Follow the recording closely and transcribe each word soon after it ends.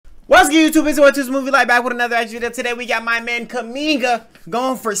What's good, YouTube? It's What Tu's Movie Light back with another action video. Today we got my man Kuminga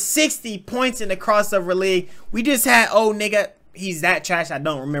going for 60 points in the crossover league. We just had old nigga, he's that trash, I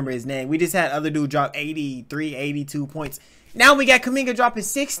don't remember his name. We just had other dude drop 83, 82 points. Now we got Kuminga dropping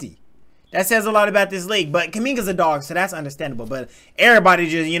 60. That says a lot about this league, but Kuminga's a dog, so that's understandable. But everybody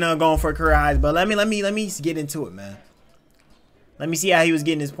just, you know, going for career highs. But let me get into it, man. Let me see how he was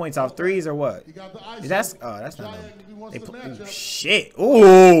getting his points off threes or what. That's not ooh, shit.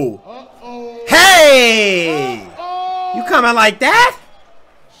 Ooh. Hey! You coming like that?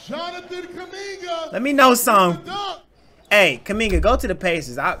 Jonathan Kuminga. Let me know some. Hey, Kuminga, go to the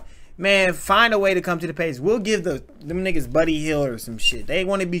Pacers. Man, find a way to come to the Pacers. We'll give them niggas Buddy Hill or some shit. They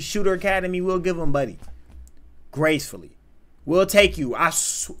want to be Shooter Academy. We'll give them Buddy. Gracefully. We'll take you. I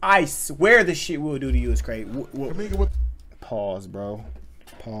swear the shit we'll do to you is crazy. Pause, bro.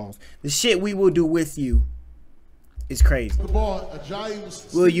 Pause. The shit we will do with you is crazy.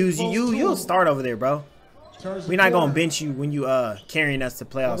 We'll use you. You'll start over there, bro. We're not gonna bench you when you carrying us to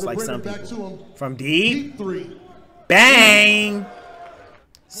playoffs like some people. From deep. Bang.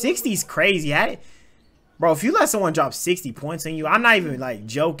 60's crazy. Bro, if you let someone drop 60 points on you, I'm not even like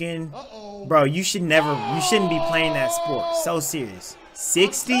joking. Bro, you shouldn't be playing that sport. So serious.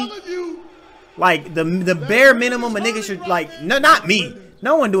 60? Like the bare minimum a nigga should, like, no, not me.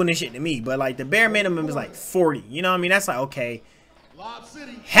 No one doing this shit to me, but like the bare minimum is like 40. You know what I mean? That's like, okay.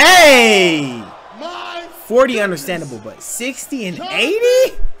 Hey! 40 understandable, but 60 and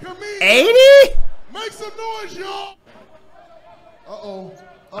 80? 80? Make some noise, y'all.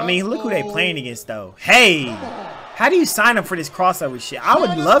 I mean, look who they playing against, though. Hey, how do you sign up for this crossover shit? I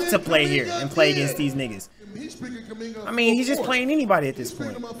would love to play here and play against these niggas. I mean, he's just playing anybody at this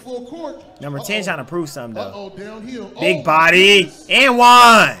point. Number 10 trying to prove something, though. Big body and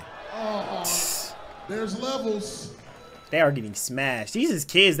one. There's levels. They are getting smashed. These is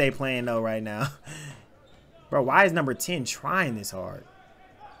kids they playing, though, right now. Bro, why is number 10 trying this hard?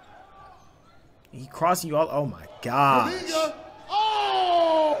 He crossing you all. Oh, my gosh.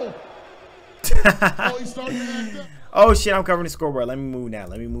 Oh! Oh shit, I'm covering the scoreboard. Let me move now.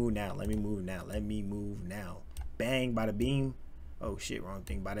 Bang, bada beam. Oh shit, wrong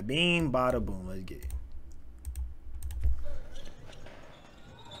thing. Bada beam, bada boom. Let's get it.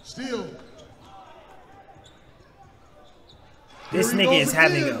 Still. This nigga is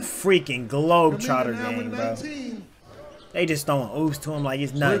having a freaking globetrotter game, bro. They just throwing oops to him like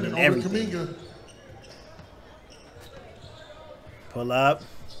it's nothing and everything. Pull up.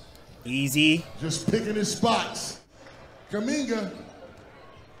 Easy. Just picking his spots. Kuminga.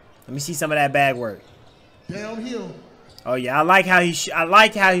 Let me see some of that bag work. Downhill. Oh yeah, I like how he's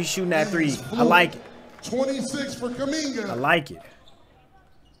shooting that three. I like it. 26 for Kuminga. I like it.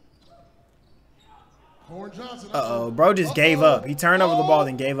 Bro just gave up. He turned over the ball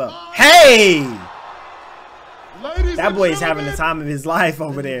and gave up. Hey! That boy is having the time of his life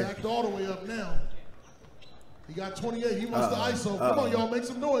over there. Backed all the way up now. He got 28. He wants the ISO. Come on, y'all, make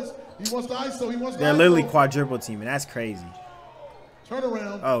some noise. He wants the ISO. He wants the They're ISO. literally quadruple teaming. That's crazy. Turn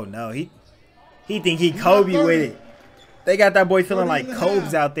around. Oh no, he think he Kobe with it. They got that boy feeling like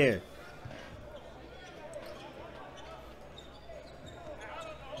Kobe's out there.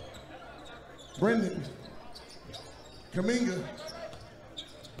 Brendan. Kuminga.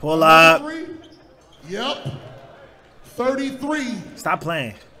 Pull up. Yep. 33. Stop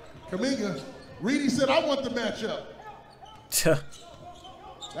playing. Kuminga. Reedy said, I want the matchup.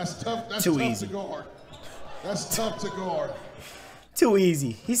 That's tough. That's Too tough easy. to guard. That's tough to guard. Too easy.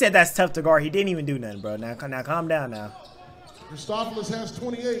 He said that's tough to guard. He didn't even do nothing, bro. Now calm down now. Christopoulos has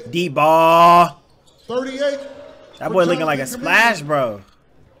 28. Deep ball. 38. That boy looking like a splash, bro.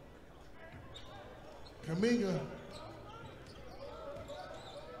 Kuminga.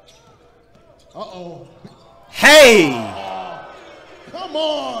 Hey! Come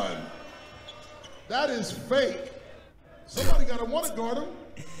on. That is fake. Somebody got to want to guard him.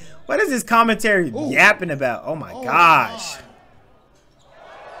 What is this commentary yapping about? Oh my gosh. God.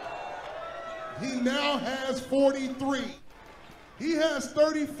 He now has 43. He has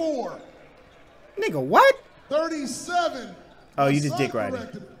 34. Nigga, what? 37. Oh, you just dick riding.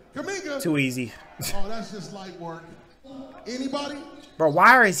 Kuminga. Too easy. Oh, that's just light work. Anybody? Bro,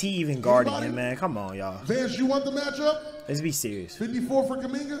 why is he even guarding him, man? Come on, y'all. Vance, you want the matchup? Let's be serious. 54 for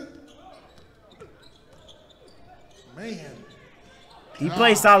Kuminga. Man. He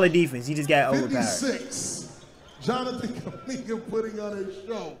plays solid defense. He just got 56. overpowered. 56. Jonathan Kuminga putting on his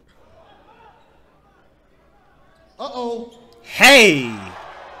show. Hey!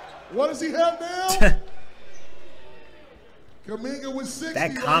 What does he have now? Kuminga with 60.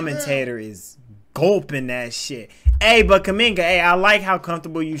 That commentator is gulping that shit. Hey, but Kuminga, hey, I like how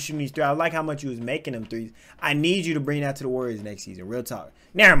comfortable you shooting these threes. I like how much you was making them threes. I need you to bring that to the Warriors next season. Real talk.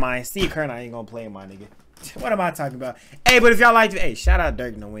 Never mind. Steve Kerr ain't gonna play, my nigga. What am I talking about? Hey, but if y'all like, hey, shout out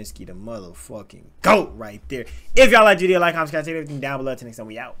Dirk Nowitzki, the motherfucking GOAT right there. If y'all like the video, like, comment, subscribe, take everything down below. Till next time,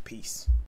 we out. Peace.